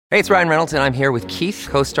Hey, it's Ryan Reynolds, and I'm here with Keith,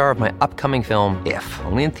 co-star of my upcoming film, If,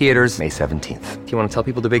 only in theaters May 17th. Do you want to tell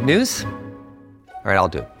people the big news? All right, I'll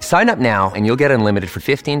do it. Sign up now and you'll get unlimited for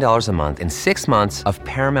 $15 a month and 6 months of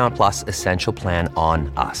Paramount Plus Essential Plan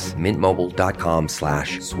on us.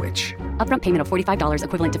 MintMobile.com/switch. Upfront payment of $45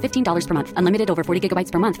 equivalent to $15 per month. Unlimited over 40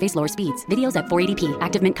 gigabytes per month. Face lower speeds. Videos at 480p.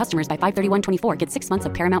 Active Mint customers by 531.24 get 6 months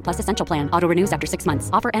of Paramount Plus Essential Plan. Auto renews after 6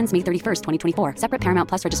 months. Offer ends May 31st, 2024. Separate Paramount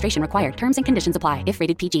Plus registration required. Terms and conditions apply if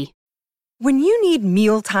rated PG. When you need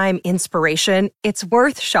mealtime inspiration, it's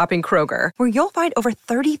worth shopping Kroger, where you'll find over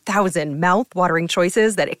 30,000 mouth-watering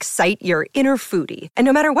choices that excite your inner foodie. And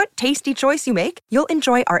no matter what tasty choice you make, you'll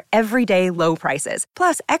enjoy our everyday low prices,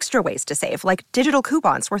 plus extra ways to save, like digital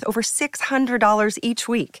coupons worth over $600 each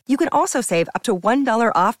week. You can also save up to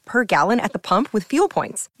 $1 off per gallon at the pump with fuel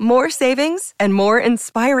points. More savings and more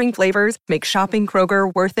inspiring flavors make shopping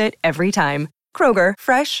Kroger worth it every time. Kroger,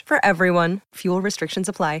 fresh for everyone. Fuel restrictions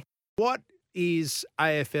apply. What is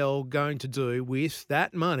AFL going to do with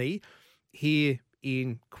that money here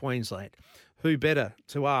in Queensland? Who better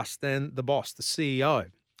to ask than the boss, the CEO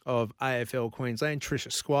of AFL Queensland,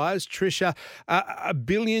 Trisha Squires. Trisha, $1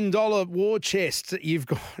 billion war chest that you've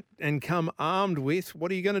got and come armed with.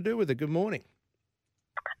 What are you going to do with it? Good morning.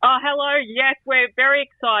 Oh, hello. Yes, we're very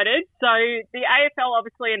excited. So the AFL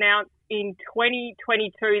obviously announced in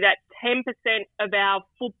 2022 that 10% of our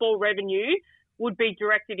football revenue would be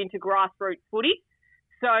directed into grassroots footy.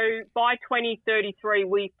 So by 2033,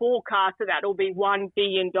 we forecast that will be $1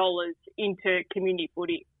 billion into community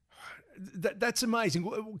footy. That's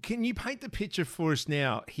amazing. Can you paint the picture for us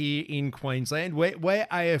now here in Queensland, where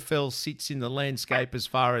AFL sits in the landscape as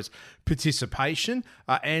far as participation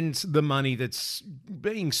and the money that's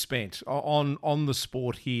being spent on the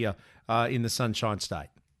sport here in the Sunshine State?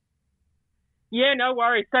 Yeah, no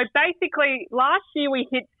worries. So basically, last year we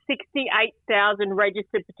hit 68,000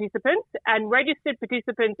 registered participants, and registered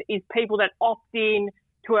participants is people that opt in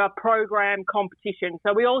to our program competition.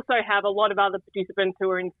 So we also have a lot of other participants who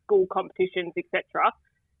are in school competitions, etc.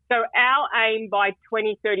 So our aim by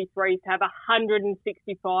 2033 is to have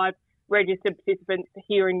 165 registered participants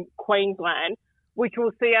here in Queensland, which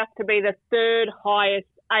will see us to be the third highest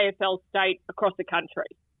AFL state across the country.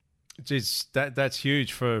 That's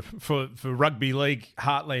huge for rugby league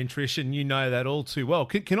heartland, Trish, and you know that all too well.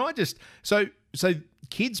 Can I just so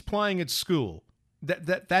kids playing at school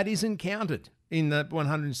that isn't counted in the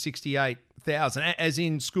 168,000 as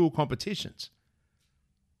in school competitions?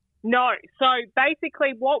 No. So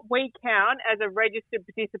basically, what we count as a registered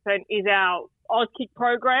participant is our Auskick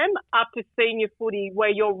program up to senior footy, where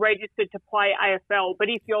you're registered to play AFL. But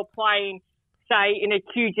if you're playing, say, in a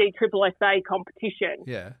QG Triple SA competition,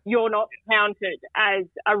 you're not counted as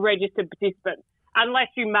a registered participant unless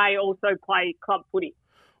you may also play club footy.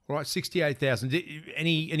 All right, 68,000.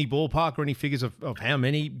 Any ballpark or any figures of how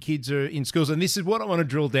many kids are in schools? And this is what I want to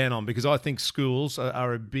drill down on, because I think schools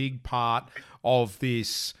are a big part of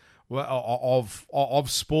this, of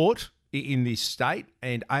sport in this state,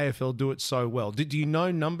 and AFL do it so well. Do you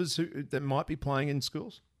know numbers that might be playing in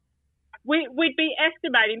schools? We'd be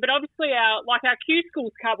estimating, but obviously our Q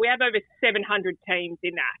Schools Cup, we have over 700 teams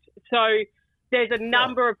in that. So there's a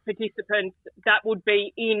number of participants that would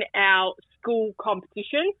be in our school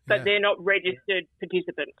competitions, but they're not registered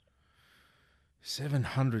participants.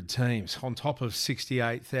 700 teams on top of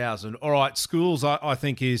 68,000. All right, schools I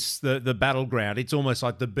think is the battleground. It's almost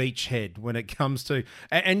like the beachhead when it comes to...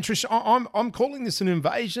 And Trish, I'm calling this an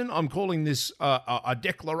invasion. I'm calling this a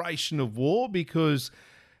declaration of war, because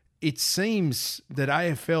it seems that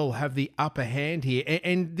AFL have the upper hand here.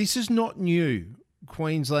 And this is not new,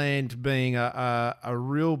 Queensland being a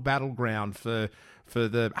real battleground for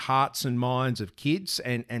the hearts and minds of kids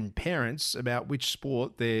and parents about which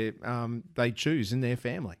sport they choose in their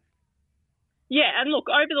family. Yeah, and look,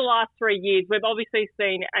 over the last 3 years, we've obviously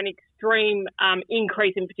seen an extreme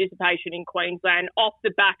increase in participation in Queensland off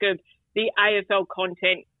the back of the AFL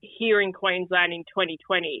content here in Queensland in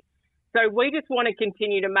 2020. So we just want to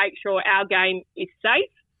continue to make sure our game is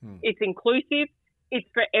safe, it's inclusive, it's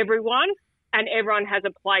for everyone, and everyone has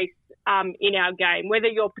a place in our game, whether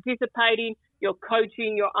you're participating, you're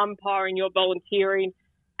coaching, you're umpiring, you're volunteering.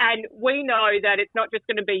 And we know that it's not just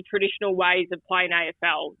going to be traditional ways of playing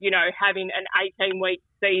AFL, you know, having an 18-week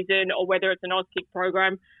season or whether it's an Auskick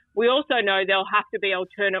program. We also know there'll have to be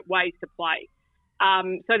alternate ways to play.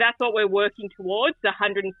 So that's what we're working towards, the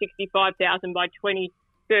 165,000 by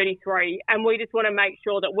 2033. And we just want to make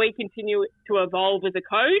sure that we continue to evolve as a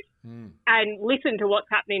code and listen to what's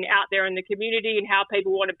happening out there in the community and how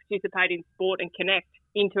people want to participate in sport and connect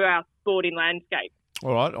into our sporting landscape.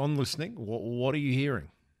 All right, on listening, what are you hearing?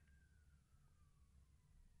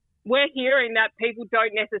 we're hearing that people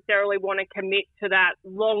don't necessarily want to commit to that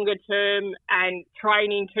longer term and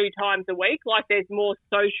training 2 times a week. Like there's more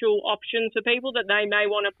social options for people that they may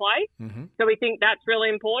want to play. Mm-hmm. So we think that's really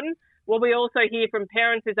important. What we also hear from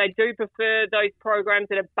parents is they do prefer those programs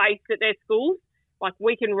that are based at their schools. Like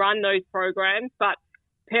we can run those programs, but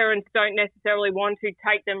parents don't necessarily want to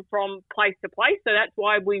take them from place to place. So that's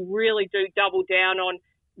why we really do double down on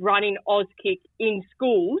running Auskick in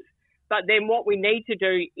schools. But then what we need to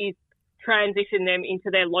do is transition them into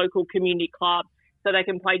their local community club so they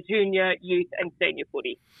can play junior, youth and senior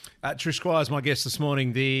footy. Trish Squire is my guest this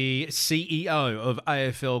morning, the CEO of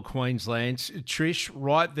AFL Queensland. Trish,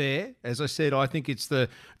 right there, as I said, I think it's the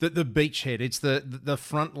beachhead. It's the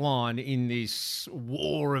front line in this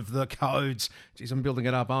war of the codes. Geez, I'm building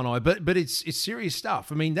it up, aren't I? But it's serious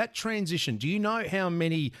stuff. I mean, that transition, do you know how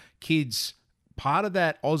many kids part of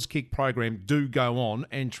that Auskick program do go on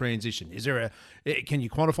and transition? Is there can you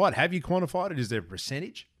quantify it? Have you quantified it? Is there a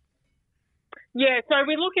percentage? Yeah, so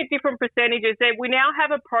we look at different percentages there. We now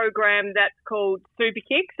have a program that's called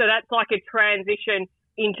Superkick, so that's like a transition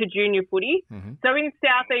into junior footy. Mm-hmm. So in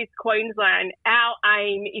Southeast Queensland, our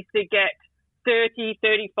aim is to get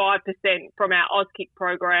 30-35% from our Auskick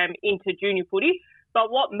program into junior footy.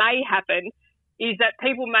 But what may happen is that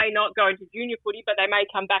people may not go into junior footy, but they may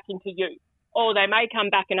come back into youth, or they may come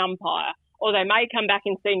back and umpire, or they may come back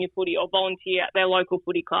in senior footy or volunteer at their local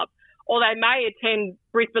footy club, or they may attend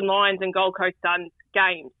Brisbane Lions and Gold Coast Suns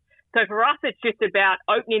games. So for us, it's just about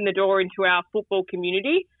opening the door into our football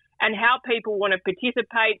community and how people want to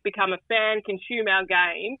participate, become a fan, consume our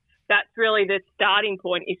game. That's really the starting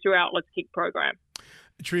point is through our Let's Kick program.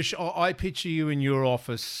 Trish, I picture you in your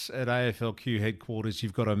office at AFLQ headquarters.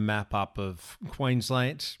 You've got a map up of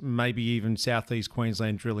Queensland, maybe even Southeast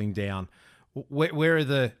Queensland drilling down. Where are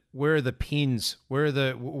the pins?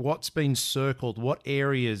 What's been circled? What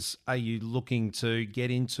areas are you looking to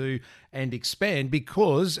get into and expand?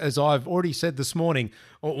 Because, as I've already said this morning,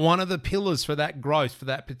 one of the pillars for that growth, for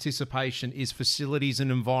that participation, is facilities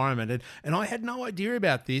and environment. And I had no idea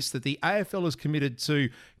about this, that the AFL is committed to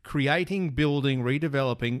creating, building,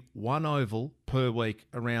 redeveloping one oval per week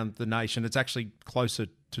around the nation. It's actually closer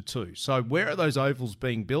to 2. So where are those ovals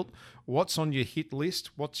being built? What's on your hit list?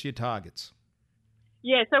 What's your targets?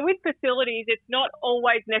 Yeah, so with facilities, it's not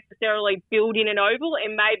always necessarily building an oval. It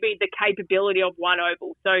may be the capability of one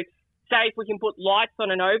oval. So say if we can put lights on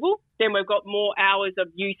an oval, then we've got more hours of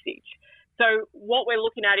usage. So what we're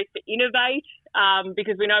looking at is to innovate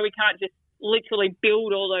because we know we can't just literally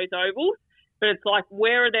build all those ovals, but it's like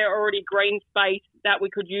where are there already green space that we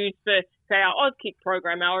could use for, say, our Auskick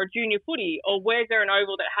program, our junior footy, or where's there an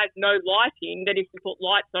oval that has no lighting that if we put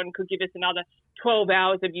lights on could give us another 12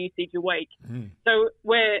 hours of usage a week. So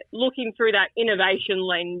we're looking through that innovation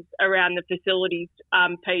lens around the facilities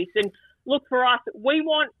piece. And look, for us, we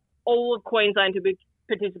want all of Queensland to be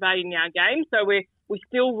participating in our game. So we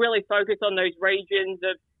still really focus on those regions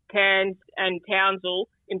of Cairns and Townsville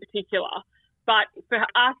in particular. But for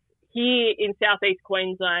us here in Southeast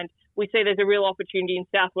Queensland, we see there's a real opportunity in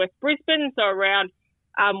southwest Brisbane, so around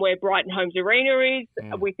where Brighton Homes Arena is.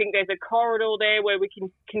 We think there's a corridor there where we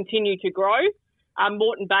can continue to grow.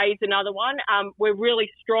 Moreton Bay is another one. We're really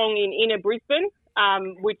strong in inner Brisbane,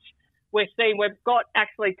 which we're seeing. We've got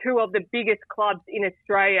actually 2 of the biggest clubs in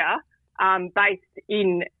Australia based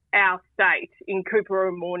in our state, in Cooper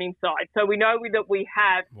and Morningside. So we know that we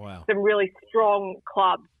have some really strong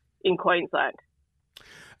clubs in Queensland.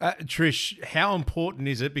 Trish, how important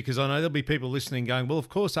is it? Because I know there'll be people listening going, well, of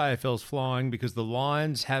course AFL's flying because the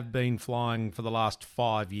Lions have been flying for the last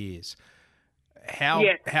 5 years. How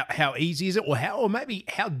easy is it? Or maybe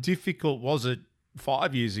how difficult was it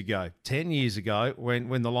 5 years ago, 10 years ago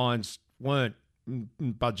when the Lions weren't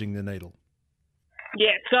budging the needle?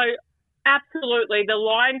 Yeah, so absolutely. The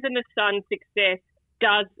Lions and the Suns' success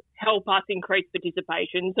does help us increase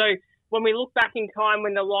participation. So when we look back in time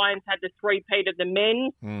when the Lions had the three-peat of the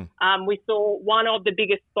men, we saw one of the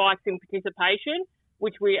biggest spikes in participation,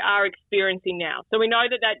 which we are experiencing now. So we know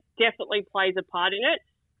that definitely plays a part in it.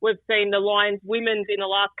 We've seen the Lions women's in the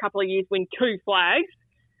last couple of years win 2 flags,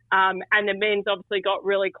 and the men's obviously got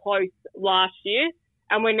really close last year.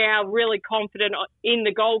 And we're now really confident in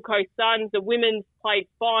the Gold Coast Suns. The women's played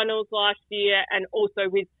finals last year, and also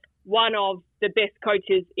with one of the best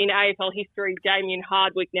coaches in AFL history, Damien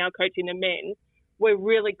Hardwick, now coaching the men. We're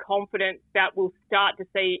really confident that we'll start to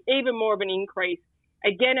see even more of an increase.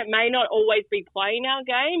 Again, it may not always be playing our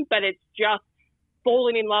game, but it's just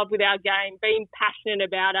falling in love with our game, being passionate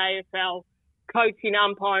about AFL, coaching,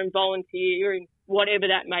 umpiring, volunteering, whatever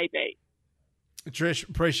that may be. Trish,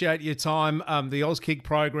 appreciate your time. The Auskick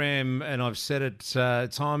program, and I've said it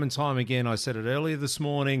time and time again, I said it earlier this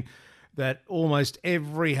morning, that almost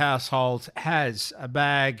every household has a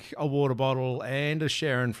bag, a water bottle, and a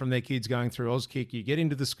Sharon from their kids going through Auskick. You get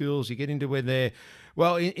into the schools, you get into where they're,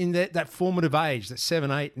 well, in that formative age, that 7,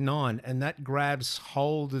 8, 9, and that grabs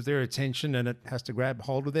hold of their attention, and it has to grab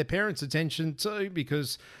hold of their parents' attention too,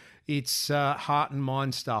 because it's heart and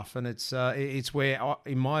mind stuff, and it's where,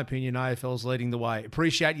 in my opinion, AFL's leading the way.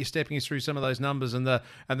 Appreciate you stepping us through some of those numbers and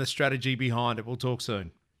the strategy behind it. We'll talk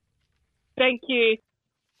soon. Thank you.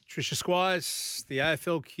 Trisha Squires, the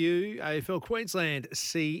AFLQ, AFL Queensland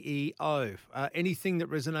CEO. Anything that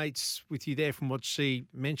resonates with you there from what she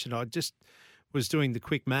mentioned? I just was doing the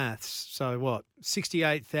quick maths. So what,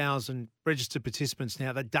 68,000 registered participants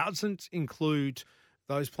now. That doesn't include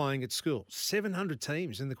those playing at school. 700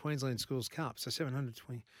 teams in the Queensland Schools Cup. So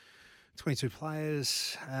 722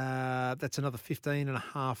 players. That's another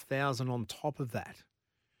 15,500 on top of that.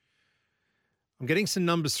 I'm getting some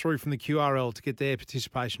numbers through from the QRL to get their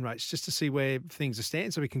participation rates just to see where things are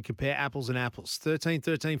stand so we can compare apples and apples. 13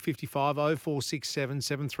 13 55 0467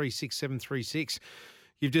 736 736.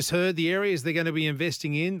 You've just heard the areas they're going to be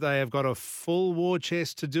investing in. They have got a full war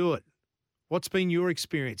chest to do it. What's been your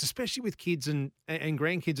experience, especially with kids and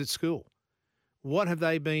grandkids at school? What have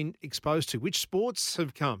they been exposed to? Which sports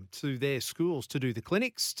have come to their schools to do the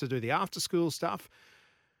clinics, to do the after-school stuff?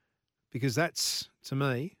 Because that's, to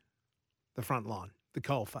me, the front line, the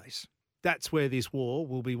coalface. That's where this war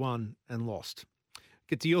will be won and lost.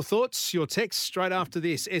 Get to your thoughts, your texts straight after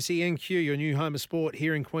this. SENQ, your new home of sport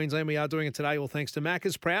here in Queensland. We are doing it today all thanks to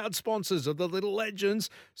Macca's, proud sponsors of the Little Legends,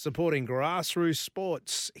 supporting grassroots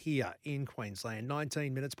sports here in Queensland.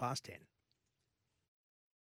 19 minutes past 10.